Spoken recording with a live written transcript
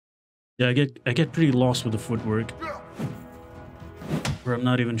Yeah, I get pretty lost with the footwork, where I'm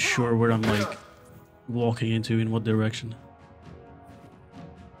not even sure where I'm like walking into in what direction.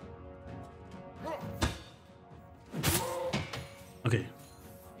 Okay.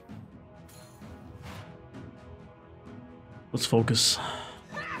 Let's focus.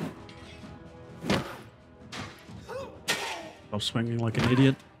 Stop swinging like an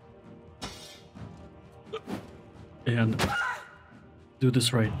idiot. And do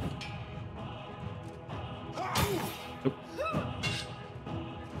this right. Nope.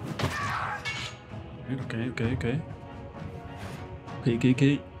 Okay, okay, okay. Okay, okay,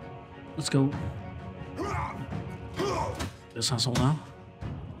 okay. Let's go. This asshole now.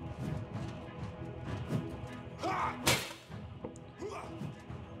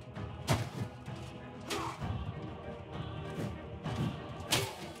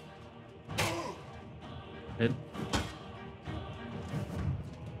 Hit.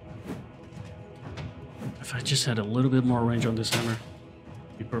 If I just had a little bit more range on this hammer,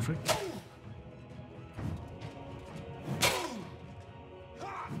 it'd be perfect.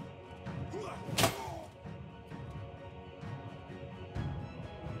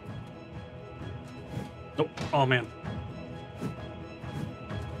 Nope. Oh man.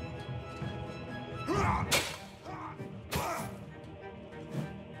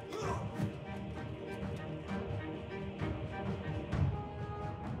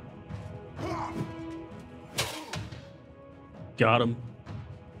 Got him.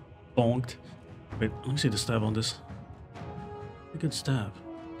 Bonked. Wait, let me see the stab on this. A good stab.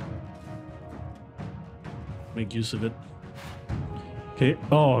 Make use of it. Okay.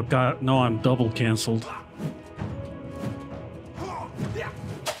 Oh god, no, I'm double cancelled.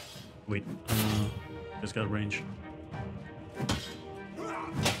 Wait, it's got range.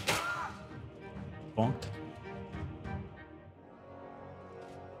 Bonked.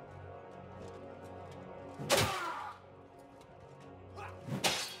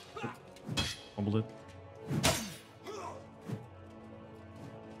 Fumbled it.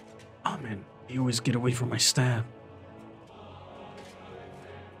 Oh man, you always get away from my stab.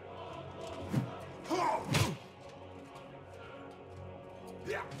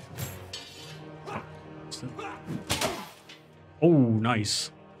 Oh, nice.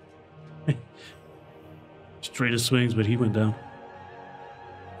 Straight as swings, but he went down.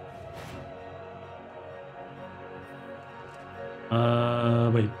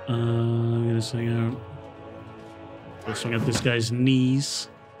 Wait, I'm gonna swing out. I'll swing at this guy's knees.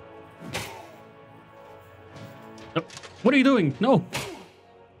 Oh, what are you doing? No!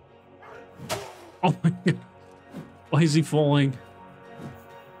 Oh my god. Why is he falling?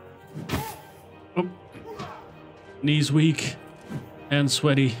 Oh. Knees weak. Hands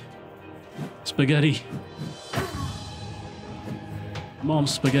sweaty. Spaghetti. Mom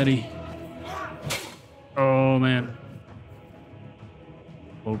spaghetti. Oh man.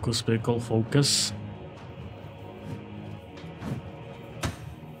 Focus, pickle, focus.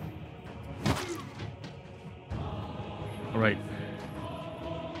 Alright.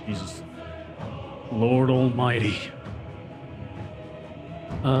 Jesus. Lord Almighty.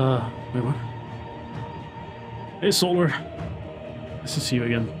 Wait, what? Hey, Solar. Nice to see you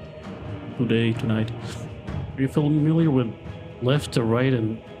again. Today, tonight. Are you familiar with left to right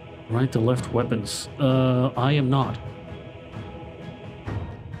and right to left weapons? I am not.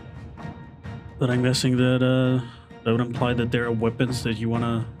 But I'm guessing that that would imply that there are weapons that you want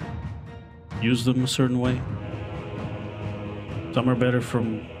to use them a certain way. Some are better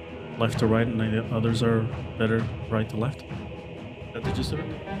from left to right, and the others are better right to left. Is that the gist of it?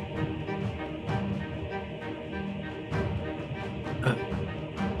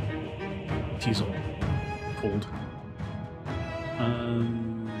 Teasel. Cold. I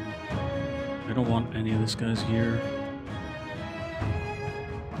don't want any of this guy's gear.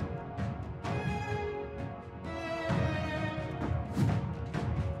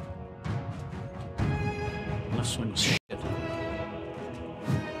 Left swing was shit.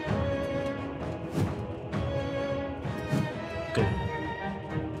 Okay.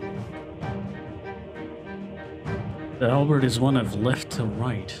 The halberd is one of left to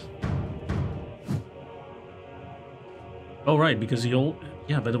right. Oh, right, because he hold...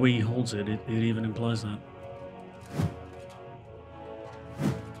 Yeah, by the way he holds it, it even implies that.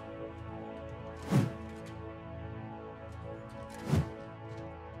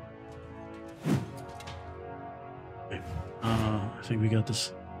 Okay. I think we got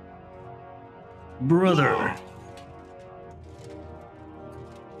this. Brother!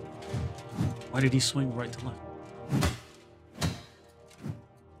 Why did he swing right to left?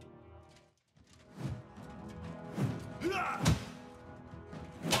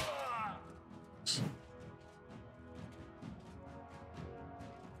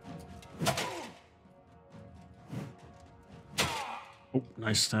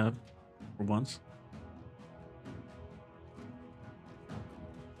 Nice stab for once.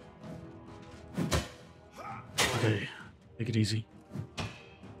 Okay, take it easy.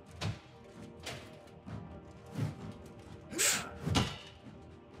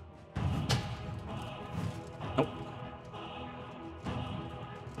 Nope.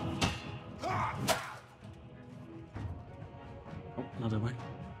 Oh, not that way.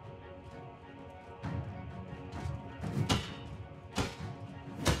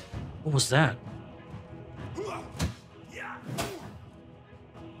 What was that? Oh,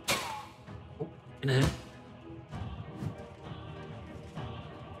 in the head.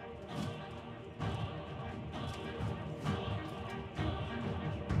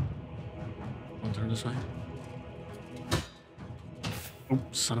 I'll turn this way. Oh,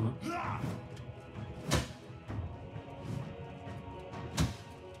 son of a...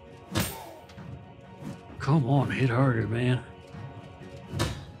 Come on, hit harder, man.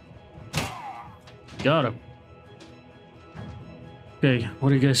 Got him. Okay,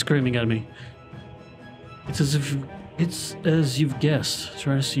 what are you guys screaming at me? It's as you've guessed.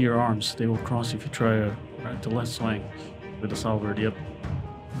 Try to see your arms. They will cross if you try to left swing with the salver. Yep.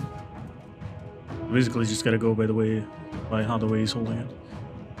 Basically, just gotta go by how the way he's holding it.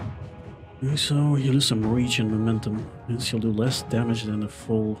 Okay, so you lose some reach and momentum. Means you'll do less damage than the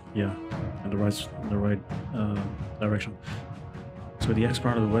full, in the right direction. So the X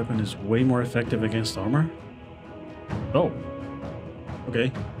part of the weapon is way more effective against armor. Oh,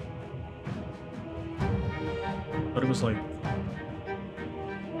 okay. But it was like,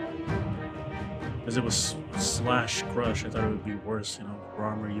 as it was slash crush, I thought it would be worse. For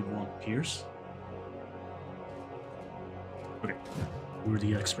armor you'd want pierce. Okay, you're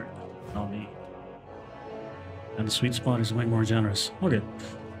the expert, not me. And the sweet spot is way more generous. Okay,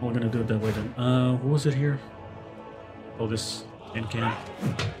 we're gonna do it that way then. What was it here? Oh, this tin can.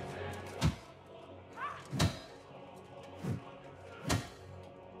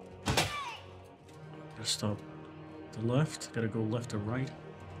 Gotta stop to left. Gotta go left to right.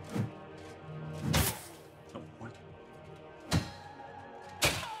 Oh, what?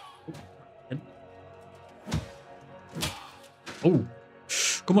 Oh,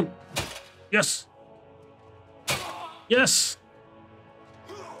 come on. Yes. Yes.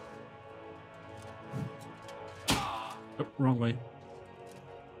 Oh, wrong way.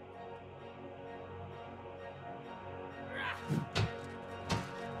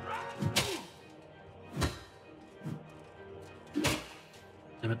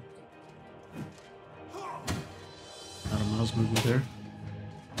 Damn it. Not a mouse movement there.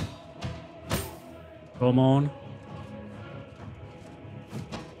 Come on.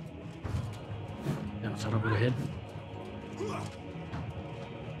 Damn, it's out over the head.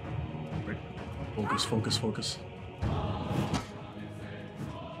 Right. Focus, focus, focus.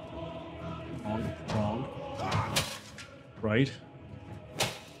 Wrong. Right.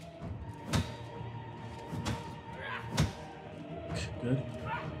 Good.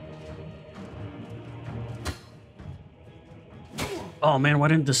 Oh man, why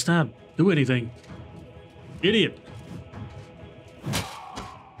didn't the stab do anything? Idiot.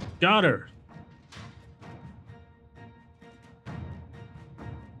 Got her.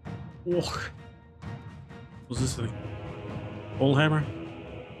 Oh. What's this thing? Pole hammer?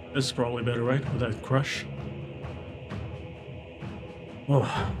 This is probably better, right? With that crush. Oh.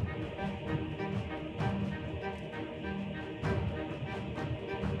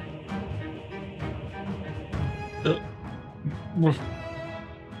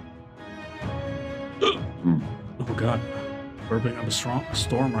 Oh god. Burping up a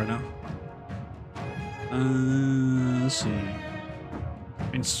storm right now. Let's see.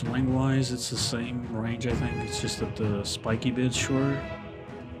 In swing wise, it's the same range, I think. It's just that the spiky bit's shorter.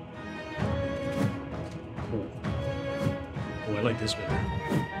 Oh, I like this better.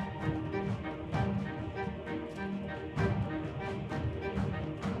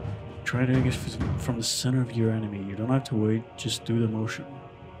 Try to get from the center of your enemy. You don't have to wait, just do the motion.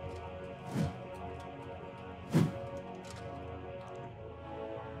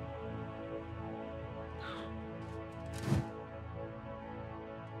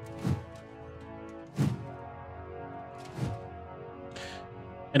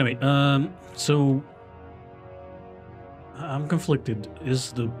 Anyway, so I'm conflicted.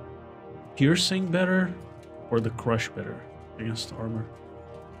 Is the piercing better or the crush better against armor?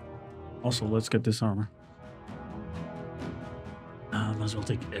 Also, let's get this armor. Might as well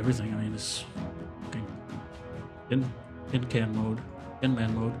take everything. I mean, it's fucking in can mode, in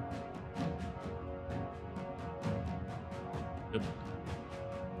man mode. Yep.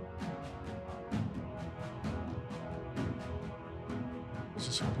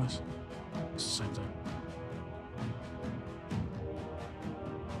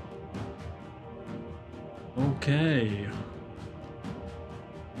 Okay.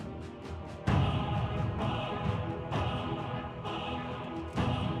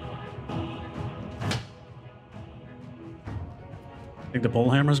 Think the pole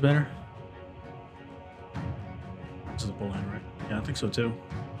hammer's better? This is a pole hammer, right? Yeah, I think so too.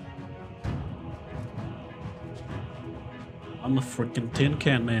 I'm a freaking tin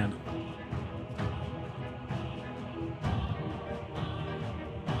can man.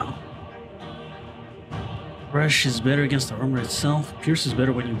 Oh. Crush is better against the armor itself. Pierce is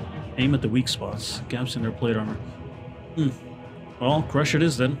better when you aim at the weak spots. Gaps in their plate armor. Well, Crush it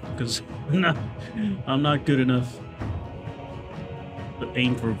is then, because I'm not good enough to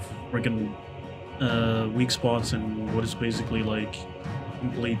aim for freaking weak spots and what is basically like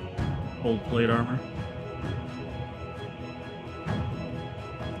complete old plate armor.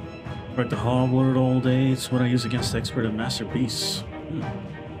 Break the Hobbler all day. It's what I use against Expert and Masterpiece.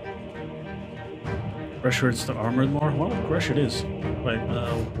 Crush hurts the armored more? Well, Crush it is. Right,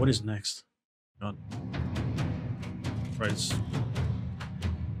 what is next? God. Right, it's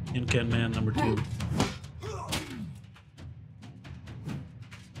Tin Can Man number 2.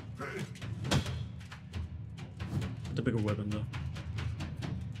 With the bigger weapon though.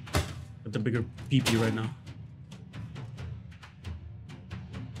 With the bigger PP right now.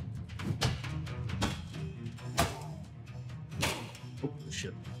 Oh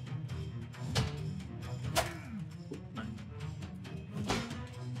shit. Oh, nice.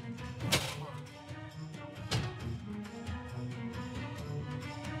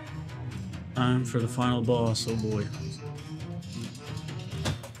 Time for the final boss, oh boy.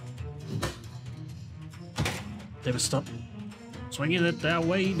 David, stop swinging it that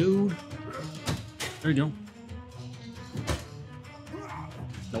way, dude. There you go.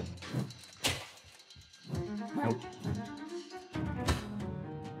 Nope. Nope.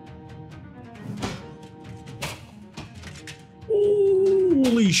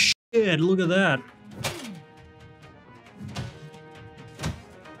 Holy shit, look at that.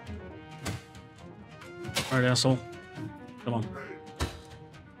 Alright, asshole. Come on.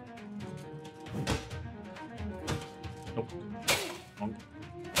 Nope. Wrong.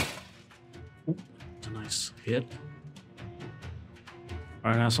 Ooh, that's a nice hit.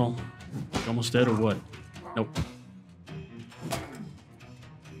 Alright, asshole. You almost dead or what? Nope.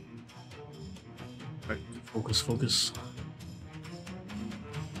 Alright, focus, focus.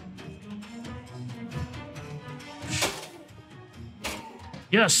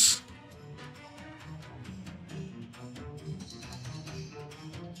 Yes!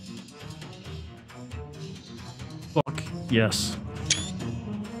 Fuck, yes.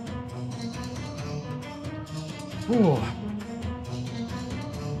 Ooh.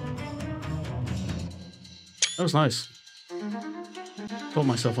 That was nice. Told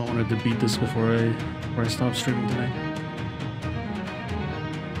myself I wanted to beat this before I stopped streaming today.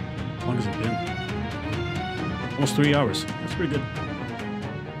 How long has it been? Almost 3 hours. That's pretty good.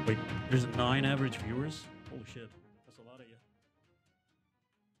 Wait, there's 9 average viewers? Holy shit.